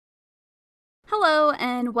Hello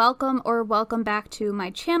and welcome back to my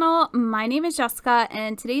channel. My name is Jessica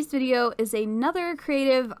and today's video is another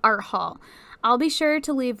creative art haul. I'll be sure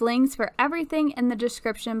to leave links for everything in the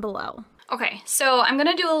description below. Okay, so I'm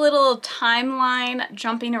gonna do a little timeline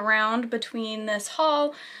jumping around between this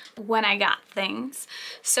haul when I got things.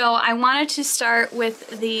 So I wanted to start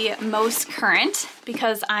with the most current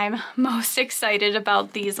because I'm most excited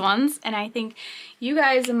about these ones and I think you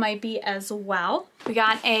guys might be as well. We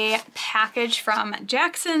got a package from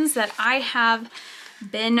Jackson's that I have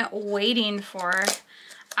been waiting for.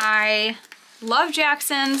 I love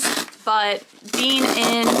Jackson's, but being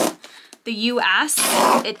in the US,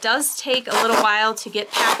 it does take a little while to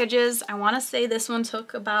get packages. I want to say this one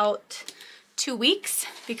took about 2 weeks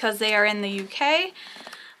because they are in the UK.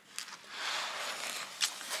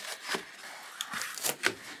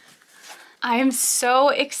 I am so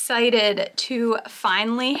excited to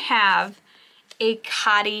finally have a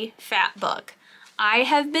Coty Fat Book. I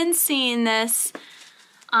have been seeing this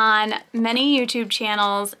on many YouTube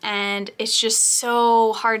channels and it's just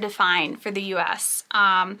so hard to find for the US.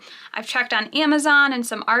 I've checked on Amazon and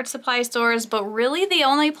some art supply stores, but really the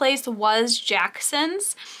only place was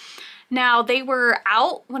Jackson's. Now they were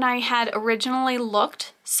out when I had originally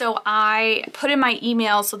looked, so I put in my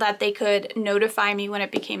email so that they could notify me when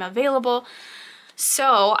it became available.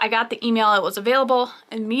 So I got the email, it was available,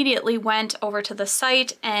 immediately went over to the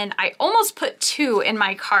site and I almost put 2 in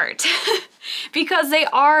my cart because they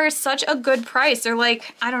are such a good price. They're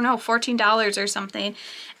like, I don't know, $14 or something.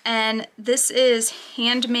 And this is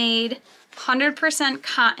handmade, 100%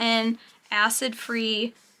 cotton,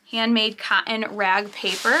 acid-free, handmade cotton rag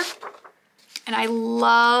paper. And I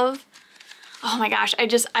love, oh my gosh,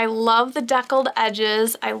 I love the deckled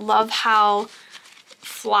edges. I love how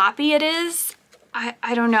floppy it is.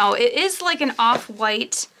 I don't know, it is like an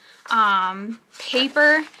off-white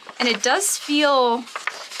paper and it does feel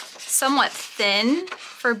somewhat thin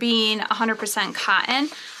for being 100% cotton,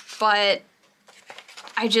 but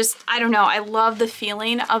I don't know, I love the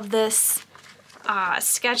feeling of this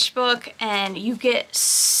sketchbook and you get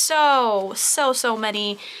so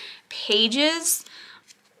many pages.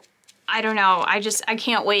 I don't know, I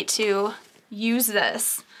can't wait to use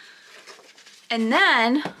this. And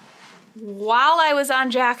then while I was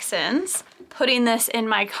on Jackson's putting this in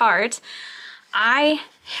my cart, I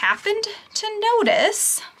happened to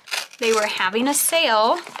notice they were having a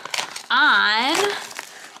sale on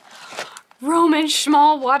Roman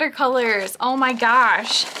Szmal watercolors. Oh my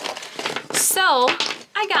gosh. So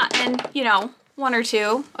I got in, you know, 1 or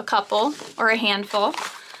 2, a couple, or a handful.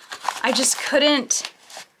 I just couldn't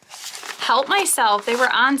help myself. They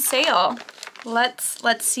were on sale.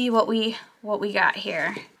 Let's see what we got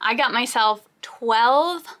here. I got myself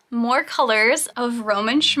 12 more colors of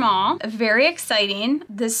Roman Szmal. Very exciting.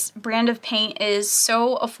 This brand of paint is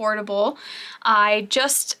so affordable.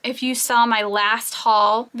 If you saw my last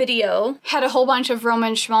haul video, had a whole bunch of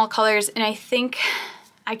Roman Szmal colors and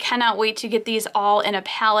I cannot wait to get these all in a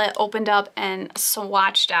palette, opened up and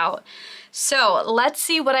swatched out. So let's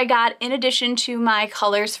see what I got in addition to my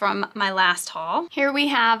colors from my last haul. Here we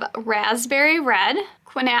have Raspberry Red,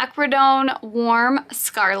 Quinacridone Warm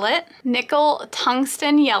Scarlet, Nickel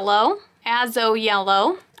Tungsten Yellow, Azo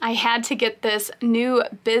Yellow. I had to get this new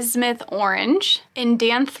Bismuth Orange,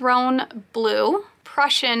 Indanthrone Blue,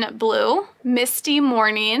 Prussian Blue, Misty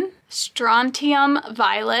Morning, Strontium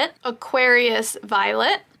Violet, Aquarius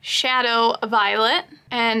Violet, Shadow Violet,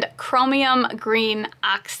 and Chromium Green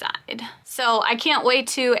Oxide. So I can't wait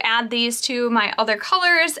to add these to my other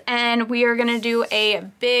colors and we are gonna do a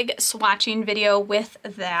big swatching video with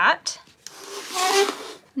that.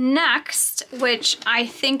 Next, which I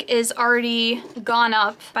think is already gone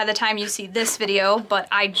up by the time you see this video, but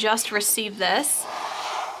I just received this.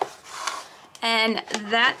 And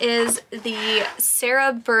that is the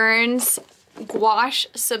Sarah Burns Gouache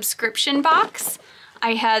subscription box.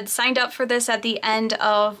 I had signed up for this at the end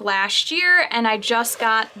of last year and I just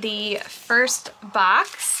got the first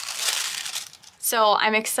box. So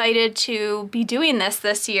I'm excited to be doing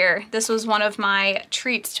this year. This was one of my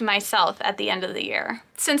treats to myself at the end of the year.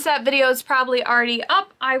 Since that video is probably already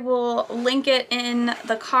up, I will link it in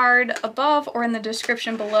the card above or in the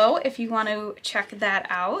description below if you want to check that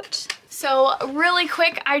out. So really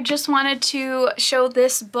quick, I just wanted to show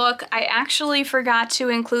this book. I actually forgot to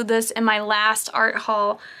include this in my last art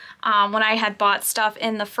haul when I had bought stuff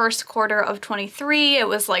in the first quarter of 23. It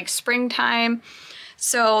was like springtime.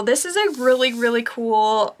 So this is a really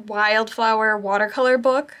cool wildflower watercolor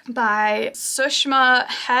book by Sushma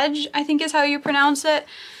Hedge, I think is how you pronounce it.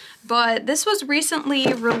 But this was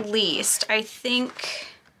recently released, I think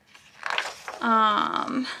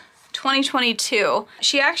 2022.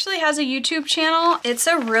 She actually has a YouTube channel. It's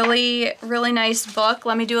a really, really nice book.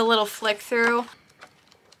 Let me do a little flick through.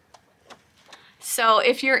 So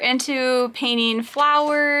if you're into painting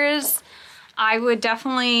flowers, I would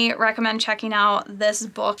definitely recommend checking out this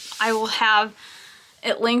book. I will have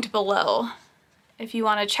it linked below if you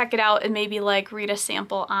want to check it out and maybe like read a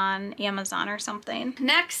sample on Amazon or something.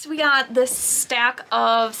 Next, we got this stack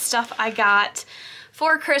of stuff I got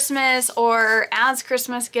for Christmas or as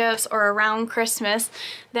Christmas gifts or around Christmas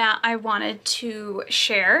that I wanted to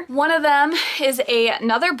share. One of them is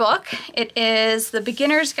another book. It is The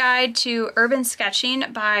Beginner's Guide to Urban Sketching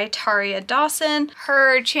by Taria Dawson.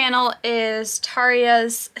 Her channel is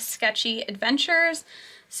Taria's Sketchy Adventures.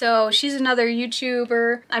 So she's another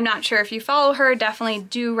YouTuber. I'm not sure if you follow her, definitely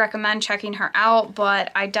do recommend checking her out, but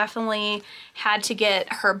I definitely had to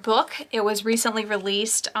get her book. It was recently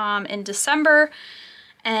released in December,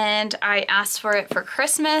 and I asked for it for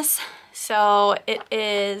Christmas. So it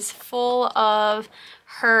is full of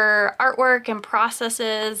her artwork and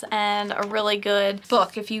processes and a really good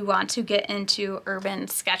book if you want to get into urban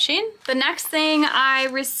sketching. The next thing I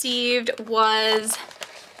received was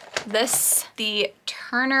this, the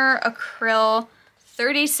Turner Acryl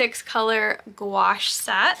 36 color gouache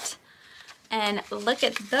set. And look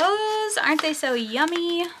at those, aren't they so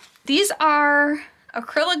yummy? These are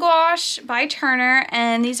acrylic gouache by Turner,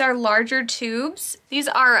 and these are larger tubes. These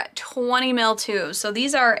are 20 ml tubes, so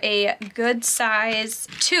these are a good size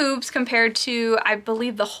tubes compared to, I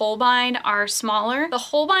believe the Holbein are smaller. The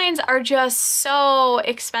Holbeins are just so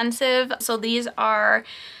expensive, so these are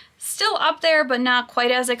still up there, but not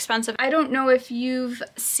quite as expensive. I don't know if you've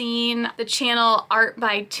seen the channel Art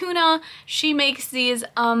by Tuna. She makes these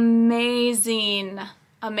amazing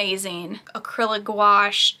acrylic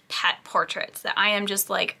gouache pet portraits that I am just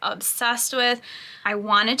like obsessed with. I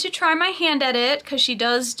wanted to try my hand at it because she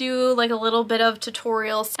does do like a little bit of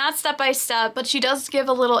tutorials, not step by step, but she does give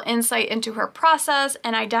a little insight into her process,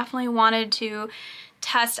 and I definitely wanted to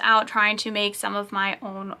test out trying to make some of my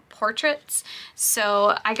own portraits.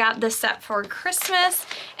 So I got this set for Christmas,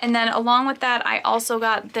 and then along with that I also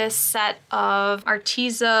got this set of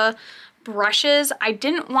Arteza brushes. I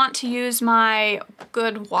didn't want to use my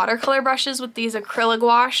good watercolor brushes with these acrylic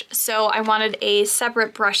gouache, so I wanted a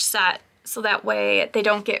separate brush set so that way they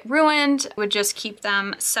don't get ruined. I would just keep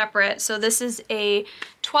them separate. So this is a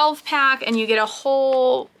 12 pack, and you get a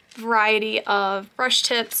whole variety of brush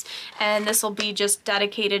tips, and this will be just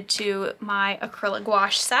dedicated to my acrylic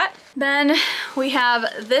gouache set. Then we have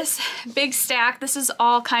this big stack. This is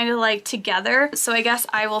all kind of like together, so I guess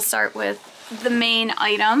I will start with the main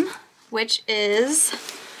item, which is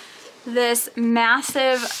this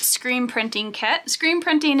massive screen printing kit. Screen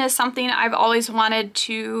printing is something I've always wanted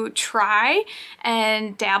to try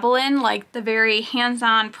and dabble in, like the very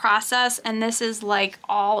hands-on process, and this is like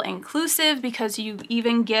all inclusive because you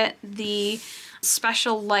even get the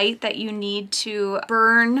special light that you need to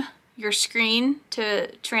burn your screen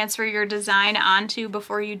to transfer your design onto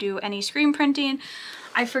before you do any screen printing.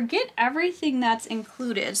 I forget everything that's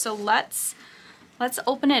included, so let's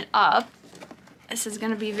open it up. This is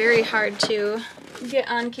going to be very hard to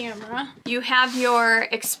get on camera. You have your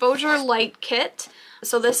exposure light kit.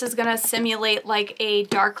 So this is going to simulate like a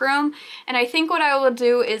darkroom. And I think what I will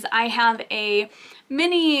do is I have a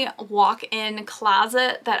mini walk-in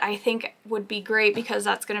closet that I think would be great because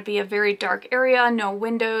that's going to be a very dark area, no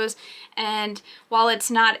windows, and while it's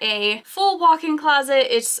not a full walk-in closet,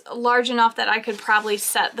 it's large enough that I could probably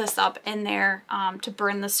set this up in there to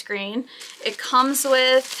burn the screen. It comes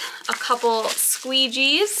with a couple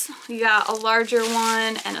squeegees. We got a larger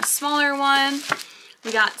one and a smaller one.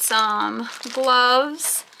 We got some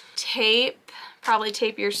gloves, tape, probably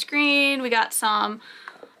tape your screen. We got some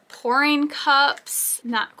pouring cups,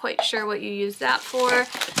 not quite sure what you use that for.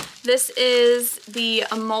 This is the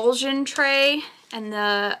emulsion tray and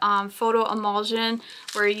the photo emulsion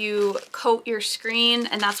where you coat your screen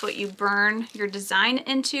and that's what you burn your design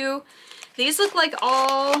into. These look like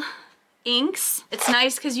all inks. It's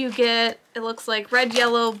nice because you get, it looks like red,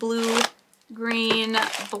 yellow, blue, green,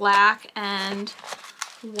 black, and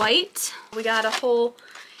white. We got a whole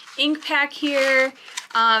ink pack here.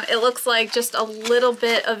 It looks like just a little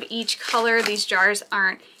bit of each color. These jars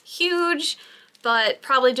aren't huge, but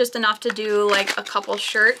probably just enough to do like a couple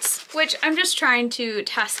shirts, which I'm just trying to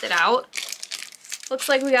test it out. Looks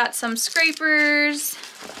like we got some scrapers,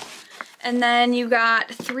 and then you got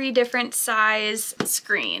 3 different size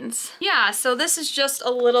screens. Yeah, so this is just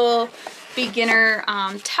a little beginner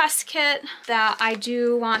test kit that I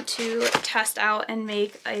do want to test out and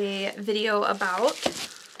make a video about.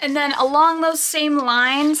 And then along those same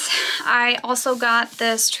lines, I also got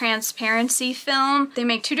this transparency film. They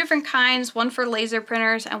make two different kinds, one for laser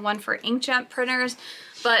printers and one for inkjet printers.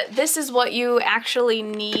 But this is what you actually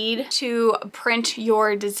need to print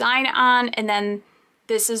your design on, and then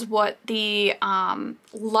this is what the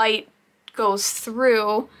light goes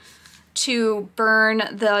through to burn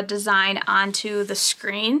the design onto the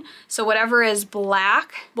screen. So whatever is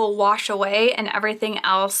black will wash away and everything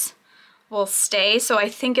else will stay. So I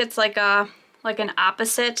think it's like an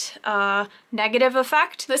opposite negative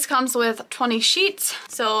effect. This comes with 20 sheets,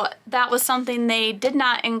 so that was something they did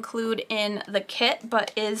not include in the kit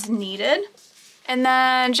but is needed. And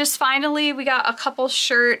then just finally we got a couple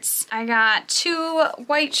shirts. I got 2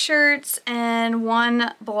 white shirts and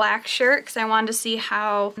 1 black shirt because I wanted to see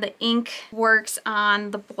how the ink works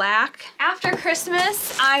on the black. After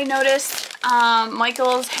Christmas I noticed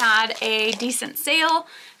Michaels had a decent sale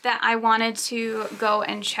that I wanted to go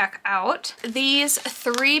and check out. These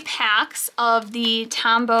 3 packs of the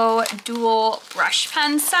Tombow dual brush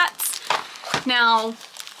pen sets. Now,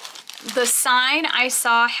 the sign I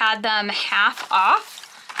saw had them half off,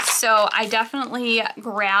 so I definitely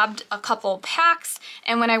grabbed a couple packs,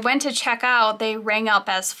 and when I went to check out, they rang up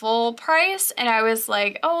as full price, and I was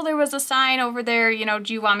like, oh, there was a sign over there, you know,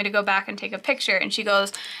 do you want me to go back and take a picture? And she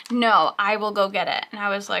goes, no, I will go get it. And I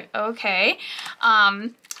was like, okay.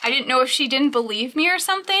 I didn't know if she didn't believe me or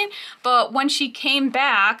something, but when she came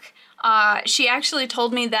back, she actually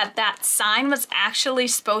told me that that sign was actually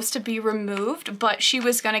supposed to be removed, but she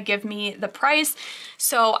was gonna give me the price.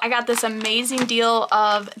 So I got this amazing deal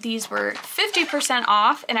of these were 50%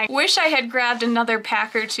 off, and I wish I had grabbed another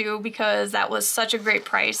pack or 2 because that was such a great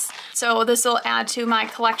price. So this will add to my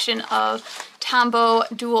collection of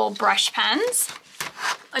Tombow dual brush pens.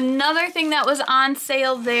 Another thing that was on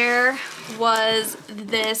sale there was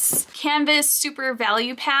this Canvas Super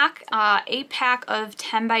Value Pack, 8-pack of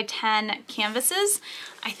 10 by 10 canvases.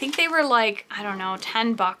 I think they were like, I don't know,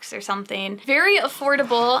 10 bucks or something. Very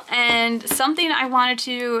affordable, and something I wanted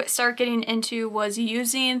to start getting into was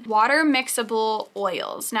using water mixable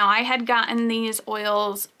oils. Now I had gotten these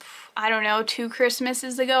oils, I don't know, 2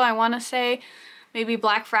 Christmases ago, I want to say. Maybe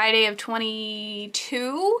Black Friday of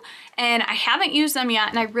 22, and I haven't used them yet,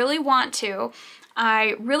 and I really want to.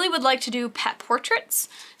 I really would like to do pet portraits,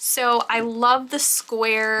 so I love the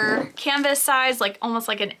square canvas size, like almost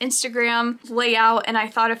like an Instagram layout, and I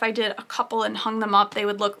thought if I did a couple and hung them up, they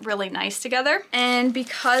would look really nice together. And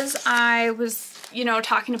because I was, you know,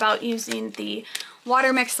 talking about using the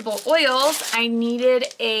water mixable oils, I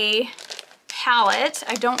needed a palette.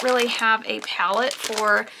 I don't really have a palette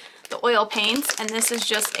for the oil paints, and this is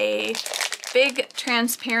just a big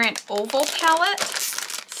transparent oval palette.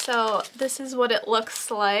 So this is what it looks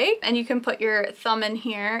like, and you can put your thumb in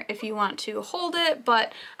here if you want to hold it,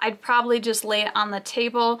 but I'd probably just lay it on the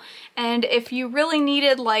table. And if you really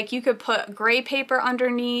needed, like, you could put gray paper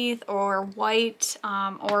underneath or white,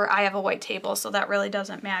 or I have a white table, so that really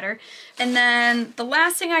doesn't matter. And then the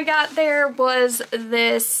last thing I got there was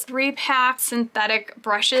this 3-pack synthetic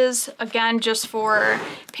brushes, again just for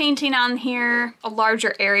painting on here, a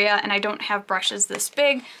larger area, and I don't have brushes this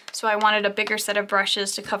big, so I wanted a bigger set of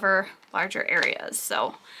brushes to cover larger areas.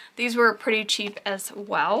 So these were pretty cheap as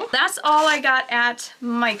well. That's all I got at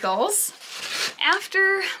Michaels.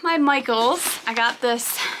 After my Michaels, I got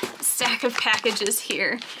this stack of packages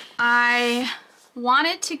here. I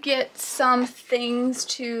wanted to get some things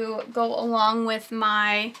to go along with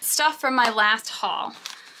my stuff from my last haul.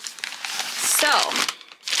 So,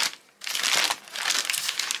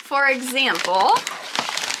 for example,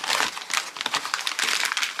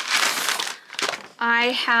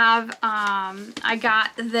 I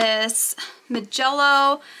got this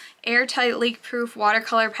Magello airtight leak-proof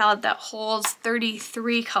watercolor palette that holds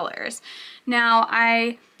 33 colors. Now,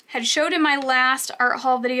 I had showed in my last art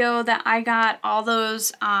haul video that I got all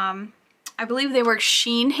those, I believe they were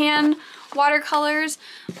Sheen Hand watercolors,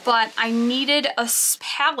 but I needed a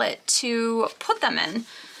palette to put them in.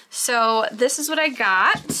 So this is what I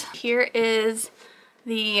got. Here is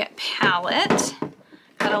the palette.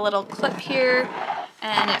 Got a little clip here,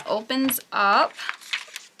 and it opens up.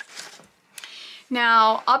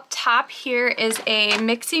 Now up top here is a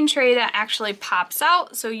mixing tray that actually pops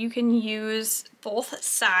out, so you can use both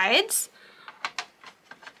sides.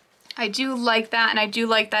 I do like that, and I do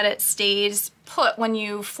like that it stays put when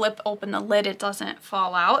you flip open the lid, it doesn't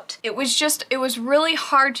fall out. It was really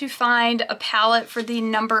hard to find a palette for the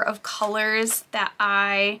number of colors that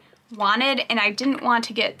I wanted, and I didn't want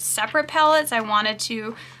to get separate palettes. I wanted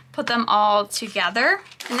to put them all together.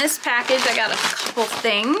 In this package I got a couple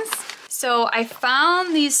things. So I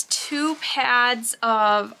found these 2 pads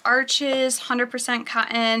of Arches 100%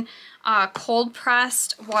 cotton cold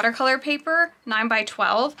pressed watercolor paper,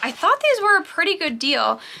 9x12. I thought these were a pretty good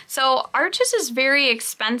deal. So Arches is very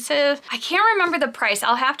expensive. I can't remember the price.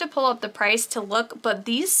 I'll have to pull up the price to look, but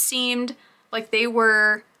these seemed like they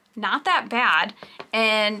were not that bad.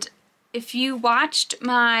 And if you watched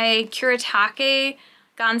my Kuretake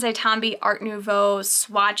Gansai Tambi Art Nouveau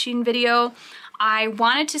swatching video, I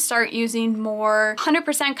wanted to start using more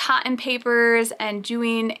 100% cotton papers and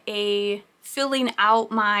doing a filling out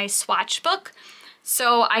my swatch book.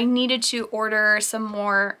 So I needed to order some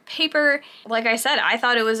more paper. Like I said, I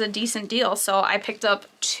thought it was a decent deal, so I picked up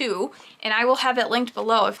 2, and I will have it linked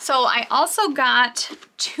below. So I also got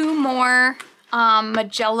 2 more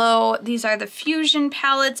Magello. These are the Fusion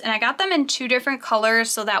palettes, and I got them in 2 different colors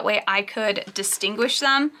so that way I could distinguish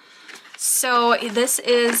them. So this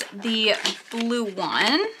is the blue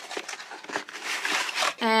one,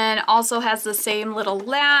 and also has the same little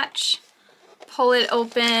latch. Pull it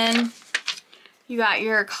open. You got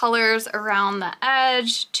your colors around the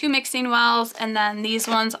edge, 2 mixing wells, and then these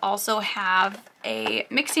ones also have a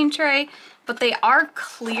mixing tray, but they are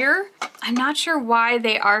clear. I'm not sure why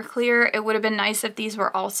they are clear. It would have been nice if these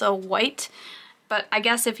were also white, but I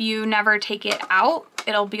guess if you never take it out,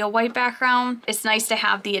 it'll be a white background. It's nice to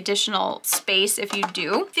have the additional space if you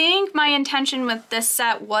do. I think my intention with this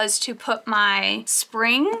set was to put my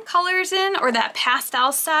spring colors in, or that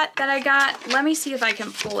pastel set that I got. Let me see if I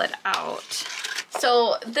can pull it out.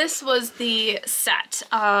 So this was the set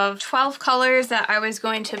of 12 colors that I was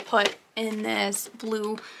going to put in this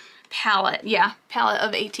blue palette. Yeah, palette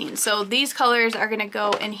of 18. So these colors are gonna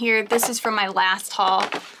go in here. This is from my last haul,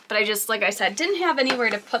 but I just, like I said, didn't have anywhere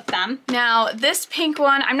to put them. Now this pink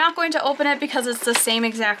one, I'm not going to open it because it's the same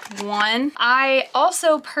exact one. I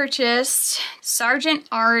also purchased Sargent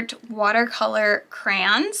Art watercolor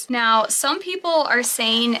crayons. Now some people are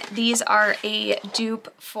saying these are a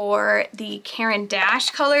dupe for the Caran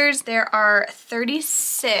d'Ache colors. There are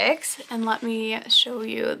 36, and let me show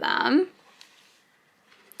you them.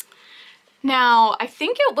 Now, I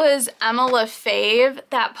think it was Emma LaFave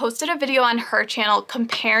that posted a video on her channel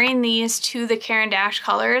comparing these to the Caran d'Ache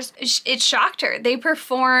colors. It shocked her. They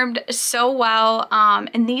performed so well,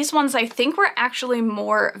 and these ones I think were actually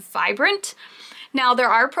more vibrant. Now, there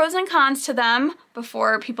are pros and cons to them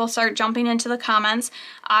before people start jumping into the comments.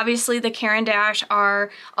 Obviously, the Caran d'Ache are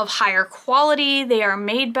of higher quality. They are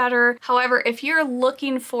made better. However, if you're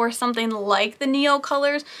looking for something like the Neo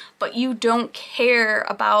colors, but you don't care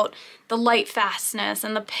about the light fastness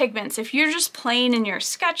and the pigments, if you're just playing in your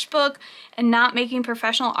sketchbook and not making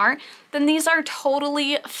professional art, then these are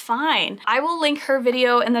totally fine. I will link her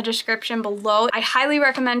video in the description below. I highly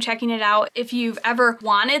recommend checking it out if you've ever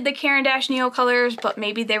wanted the Caran d'Ache Neo colors, but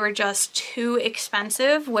maybe they were just too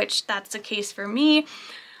expensive, which that's the case for me.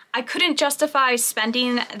 I couldn't justify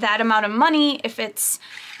spending that amount of money if it's,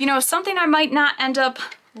 you know, something I might not end up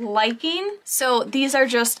liking. So these are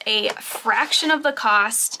just a fraction of the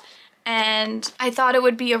cost. And I thought it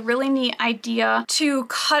would be a really neat idea to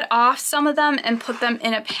cut off some of them and put them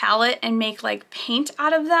in a palette and make like paint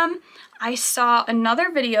out of them. I saw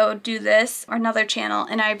another video do this, or another channel,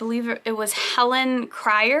 and I believe it was Helen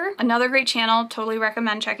Cryer, another great channel, totally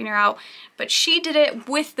recommend checking her out, but she did it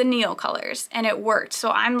with the Neo colors and it worked. So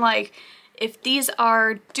I'm like, if these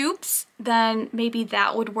are dupes, then maybe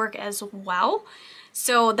that would work as well.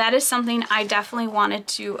 So that is something I definitely wanted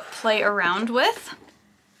to play around with.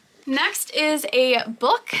 Next is a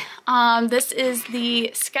book. This is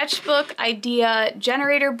the Sketchbook Idea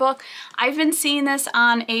Generator book. I've been seeing this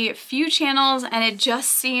on a few channels and it just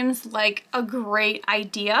seems like a great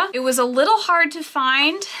idea. It was a little hard to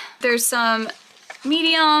find. There's some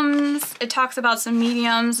mediums. It talks about some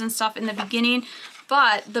mediums and stuff in the beginning,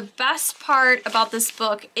 but the best part about this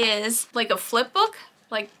book is like a flip book.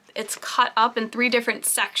 Like it's cut up in 3 different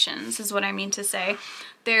sections is what I mean to say.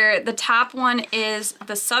 The top one is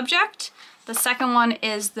the subject, the second one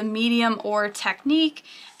is the medium or technique,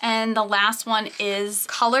 and the last one is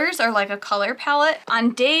colors, or like a color palette.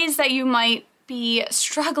 On days that you might be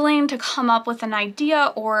struggling to come up with an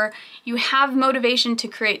idea, or you have motivation to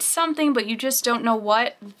create something but you just don't know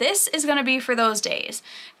what, this is going to be for those days,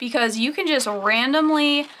 because you can just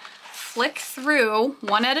randomly flick through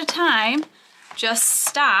one at a time, just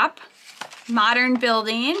stop. Modern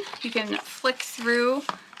building, you can flick through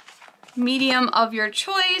medium of your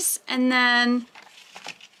choice and then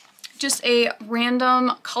just a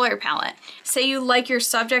random color palette. Say you like your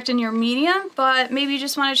subject and your medium, but maybe you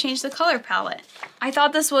just want to change the color palette. I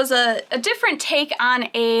thought this was a different take on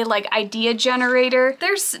a like idea generator.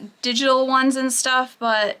 There's digital ones and stuff,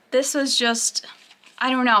 but this was just, I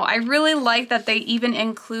don't know. I really like that they even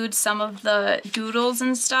include some of the doodles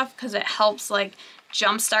and stuff because it helps like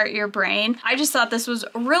jumpstart your brain. I just thought this was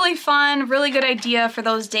really fun, really good idea for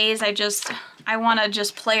those days I want to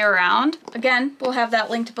just play around. Again, we'll have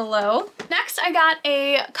that linked below. Next, I got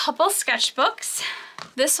a couple sketchbooks.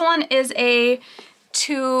 This one is a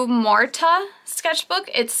To Morta sketchbook.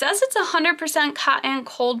 It says it's 100% cotton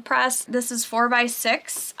cold press. This is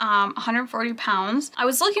 4x6, 140 pounds. I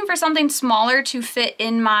was looking for something smaller to fit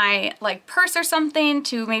in my like purse or something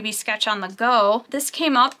to maybe sketch on the go. This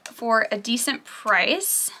came up for a decent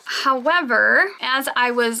price. However, as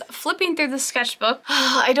I was flipping through the sketchbook,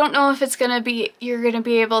 I don't know if you're gonna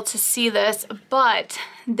be able to see this, but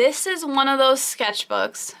this is one of those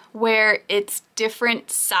sketchbooks where it's different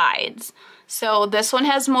sides. So this one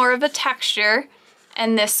has more of a texture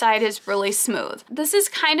and this side is really smooth. This is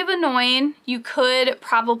kind of annoying. You could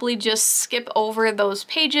probably just skip over those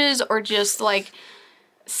pages or just like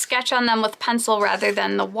sketch on them with pencil rather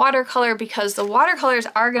than the watercolor, because the watercolors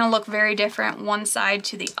are gonna look very different one side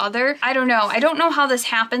to the other. I don't know. I don't know how this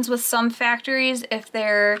happens with some factories, if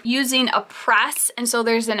they're using a press and so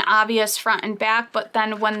there's an obvious front and back, but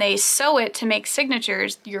then when they sew it to make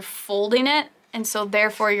signatures, you're folding it. And so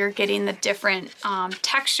therefore you're getting the different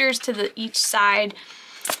textures to each side.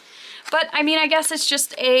 But I mean, I guess it's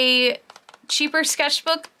just a cheaper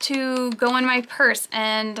sketchbook to go in my purse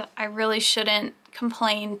and I really shouldn't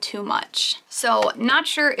complain too much. So not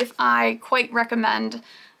sure if I quite recommend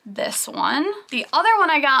this one. The other one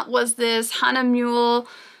I got was this Hahnemühle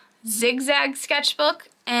zigzag sketchbook,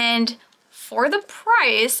 and for the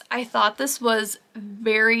price, I thought this was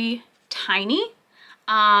very tiny.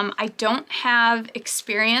 I don't have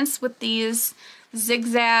experience with these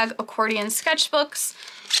zigzag accordion sketchbooks,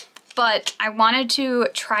 but I wanted to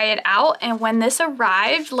try it out, and when this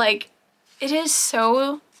arrived, like, it is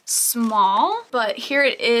so small, but here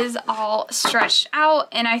it is all stretched out,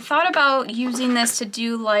 and I thought about using this to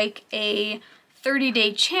do like a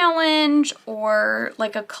 30-day challenge or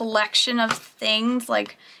like a collection of things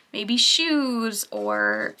like maybe shoes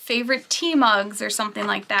or favorite tea mugs or something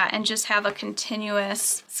like that, and just have a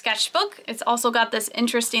continuous sketchbook. It's also got this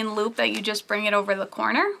interesting loop that you just bring it over the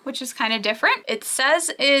corner, which is kind of different. It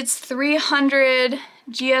says it's 300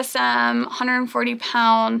 GSM, 140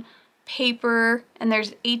 pound paper, and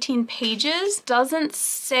there's 18 pages. Doesn't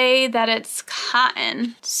say that it's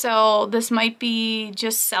cotton, so this might be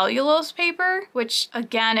just cellulose paper, which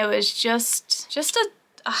again, it was just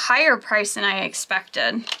a higher price than I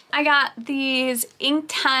expected. I got these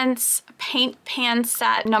Inktense paint pan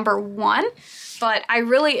set number 1, but I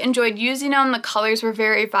really enjoyed using them. The colors were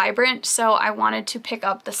very vibrant, so I wanted to pick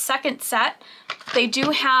up the second set. They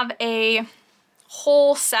do have a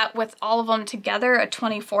whole set with all of them together, a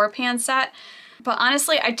 24 pan set. But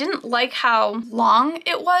honestly, I didn't like how long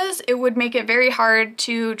it was. It would make it very hard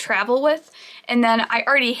to travel with. And then I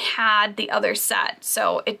already had the other set,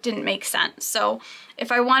 so it didn't make sense. So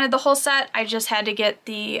if I wanted the whole set, I just had to get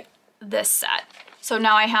this set. So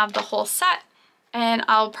now I have the whole set, and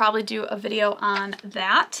I'll probably do a video on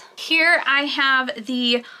that. Here I have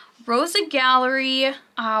the Rosa Gallery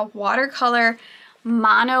watercolor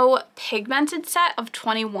mono pigmented set of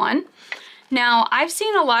 21. Now, I've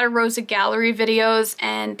seen a lot of Rosa Gallery videos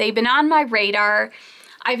and they've been on my radar.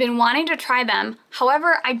 I've been wanting to try them.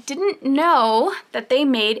 However, I didn't know that they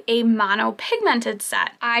made a mono pigmented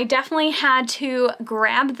set. I definitely had to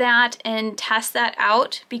grab that and test that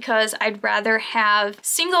out because I'd rather have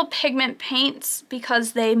single pigment paints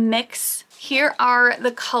because they mix. Here are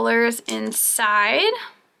the colors inside.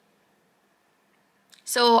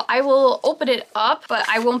 So I will open it up, but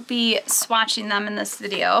I won't be swatching them in this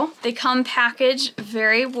video. They come packaged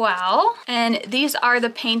very well, and these are the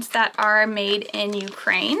paints that are made in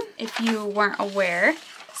Ukraine, if you weren't aware.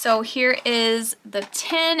 So here is the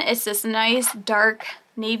tin. It's this nice dark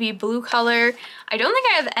navy blue color. I don't think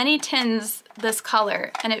I have any tins this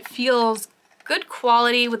color, and it feels good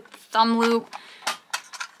quality with the thumb loop.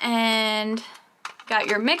 And got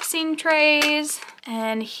your mixing trays,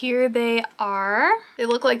 and here they are. They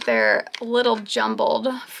look like they're a little jumbled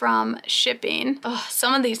from shipping. Oh,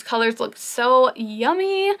 some of these colors look so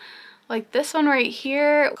yummy. Like this one right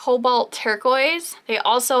here, cobalt turquoise. They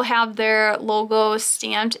also have their logo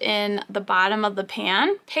stamped in the bottom of the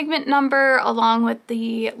pan. Pigment number along with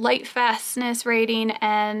the light fastness rating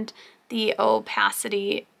and the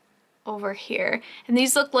opacity over here. And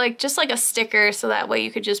these look like just like a sticker, so that way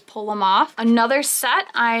you could just pull them off. Another set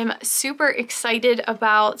I'm super excited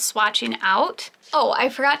about swatching out. Oh, I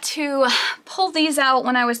forgot to pull these out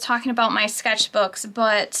when I was talking about my sketchbooks,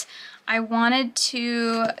 but I wanted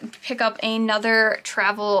to pick up another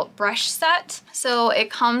travel brush set. So it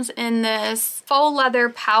comes in this faux leather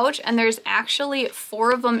pouch, and there's actually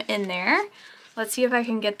 4 of them in there. Let's see if I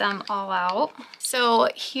can get them all out. So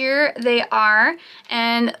here they are,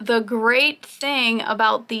 and the great thing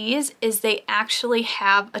about these is they actually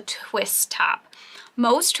have a twist top.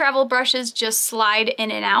 Most travel brushes just slide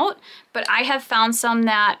in and out, but I have found some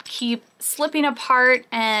that keep slipping apart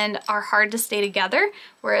and are hard to stay together,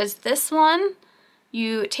 whereas this one,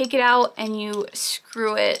 you take it out and you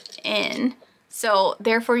screw it in. So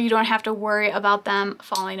therefore you don't have to worry about them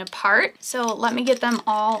falling apart. So let me get them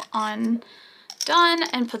all undone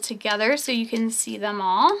and put together so you can see them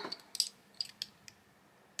all.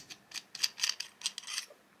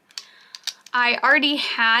 I already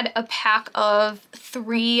had a pack of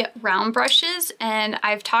 3 round brushes, and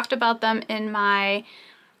I've talked about them in my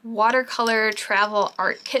watercolor travel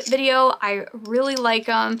art kit video. I really like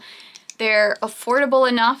them. They're affordable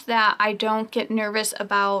enough that I don't get nervous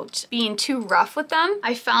about being too rough with them.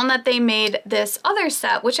 I found that they made this other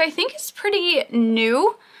set, which I think is pretty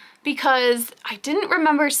new, because I didn't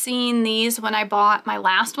remember seeing these when I bought my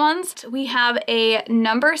last ones. We have a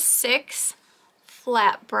number 6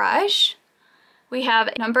 flat brush. We have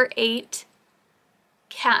a number 8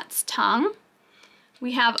 cat's tongue.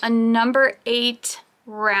 We have a number 8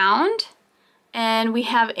 round, and we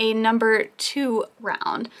have a number 2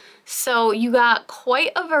 round. So you got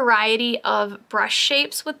quite a variety of brush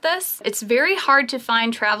shapes with this. It's very hard to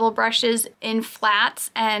find travel brushes in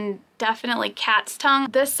flats, and definitely cat's tongue.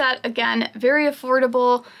 This set, again, very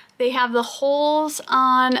affordable. They have the holes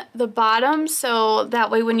on the bottom, so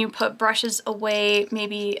that way when you put brushes away,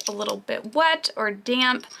 maybe a little bit wet or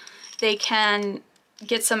damp, they can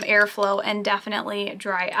get some airflow and definitely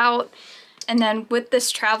dry out. And then with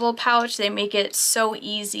this travel pouch, they make it so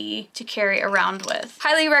easy to carry around with.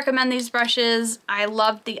 Highly recommend these brushes. I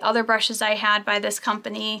loved the other brushes I had by this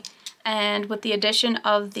company, and with the addition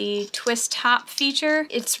of the twist top feature,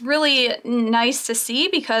 it's really nice to see,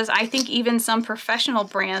 because I think even some professional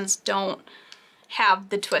brands don't have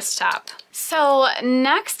the twist top. So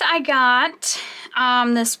next I got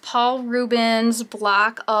this Paul Rubens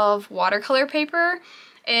block of watercolor paper.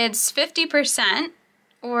 It's 50%,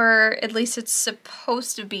 or at least it's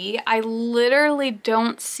supposed to be. I literally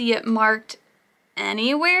don't see it marked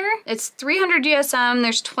anywhere. It's 300 GSM,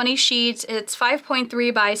 there's 20 sheets, it's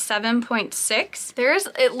 5.3 by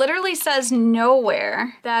 7.6. It literally says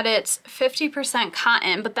nowhere that it's 50%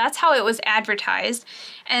 cotton, but that's how it was advertised.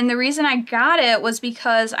 And the reason I got it was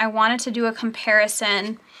because I wanted to do a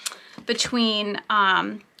comparison between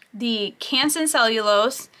the Canson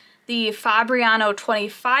cellulose, the Fabriano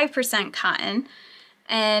 25% cotton,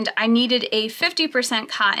 and I needed a 50%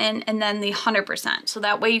 cotton and then the 100%. So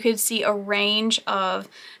that way you could see a range of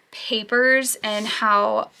papers and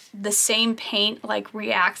how the same paint like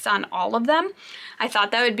reacts on all of them. I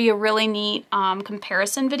thought that would be a really neat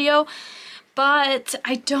comparison video, but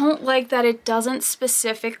I don't like that it doesn't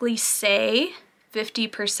specifically say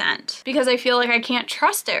 50%, because I feel like I can't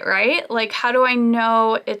trust it, right? Like, how do I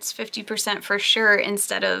know it's 50% for sure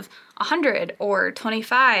instead of 100 or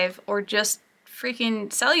 25 or just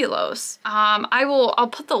freaking cellulose? I'll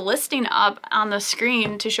put the listing up on the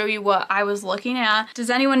screen to show you what I was looking at. Does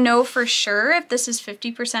anyone know for sure if this is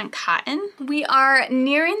 50% cotton? We are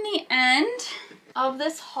nearing the end of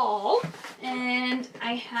this haul, and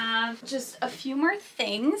I have just a few more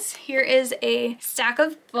things. Here is a stack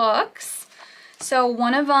of books. So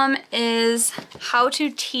one of them is How to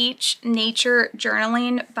Teach Nature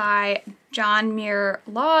Journaling by John Muir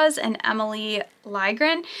Laws and Emily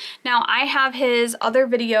Ligren. Now I have his other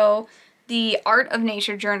video, The Art of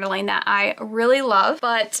Nature Journaling, that I really love,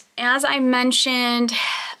 but as I mentioned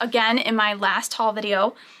again in my last haul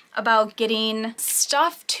video about getting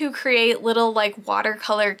stuff to create little like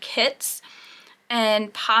watercolor kits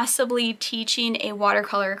and possibly teaching a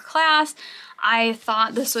watercolor class, I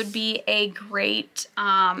thought this would be a great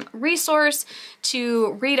resource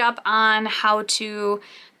to read up on how to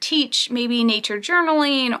teach maybe nature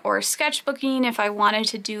journaling or sketchbooking if I wanted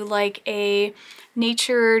to do like a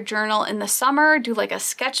nature journal in the summer, do like a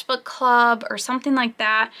sketchbook club or something like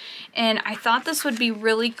that. And I thought this would be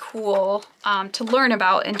really cool to learn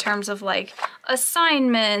about in terms of like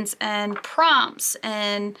assignments and prompts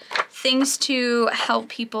and things to help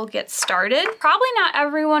people get started. Probably not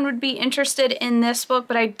everyone would be interested in this book,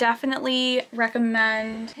 but I definitely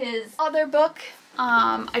recommend his other book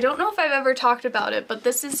I don't know if I've ever talked about it, but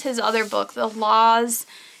this is his other book, The Law's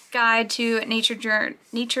Guide to Nature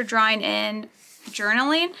Drawing and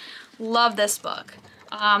Journaling. Love this book.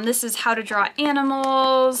 This is how to draw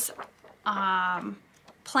animals,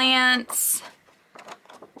 plants.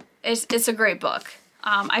 It's a great book.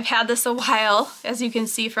 I've had this a while, as you can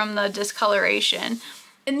see from the discoloration.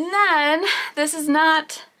 And then, this is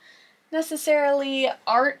not necessarily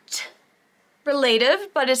art related,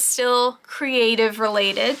 but it's still creative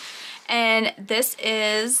related. And this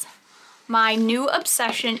is my new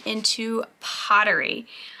obsession into pottery.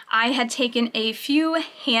 I had taken a few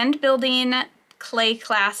hand building clay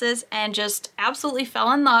classes and just absolutely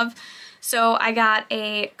fell in love. So I got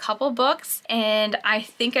a couple books, and I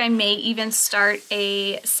think I may even start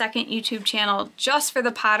a second YouTube channel just for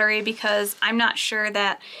the pottery, because I'm not sure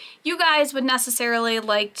that you guys would necessarily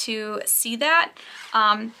like to see that.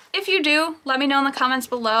 If you do, let me know in the comments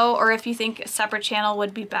below, or if you think a separate channel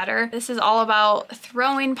would be better. This is all about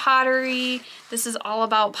throwing pottery. This is all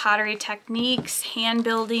about pottery techniques, hand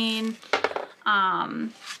building,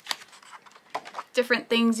 different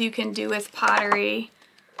things you can do with pottery.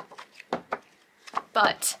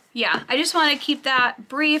 But yeah, I just want to keep that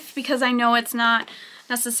brief because I know it's not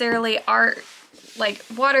necessarily art, like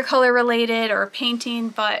watercolor related or painting,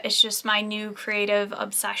 but it's just my new creative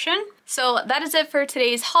obsession. So that is it for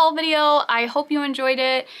today's haul video. I hope you enjoyed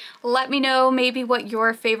it. Let me know maybe what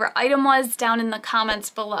your favorite item was down in the comments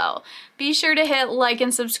below. Be sure to hit like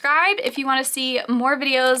and subscribe if you want to see more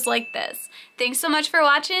videos like this. Thanks so much for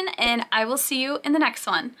watching, and I will see you in the next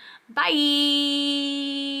one. Bye!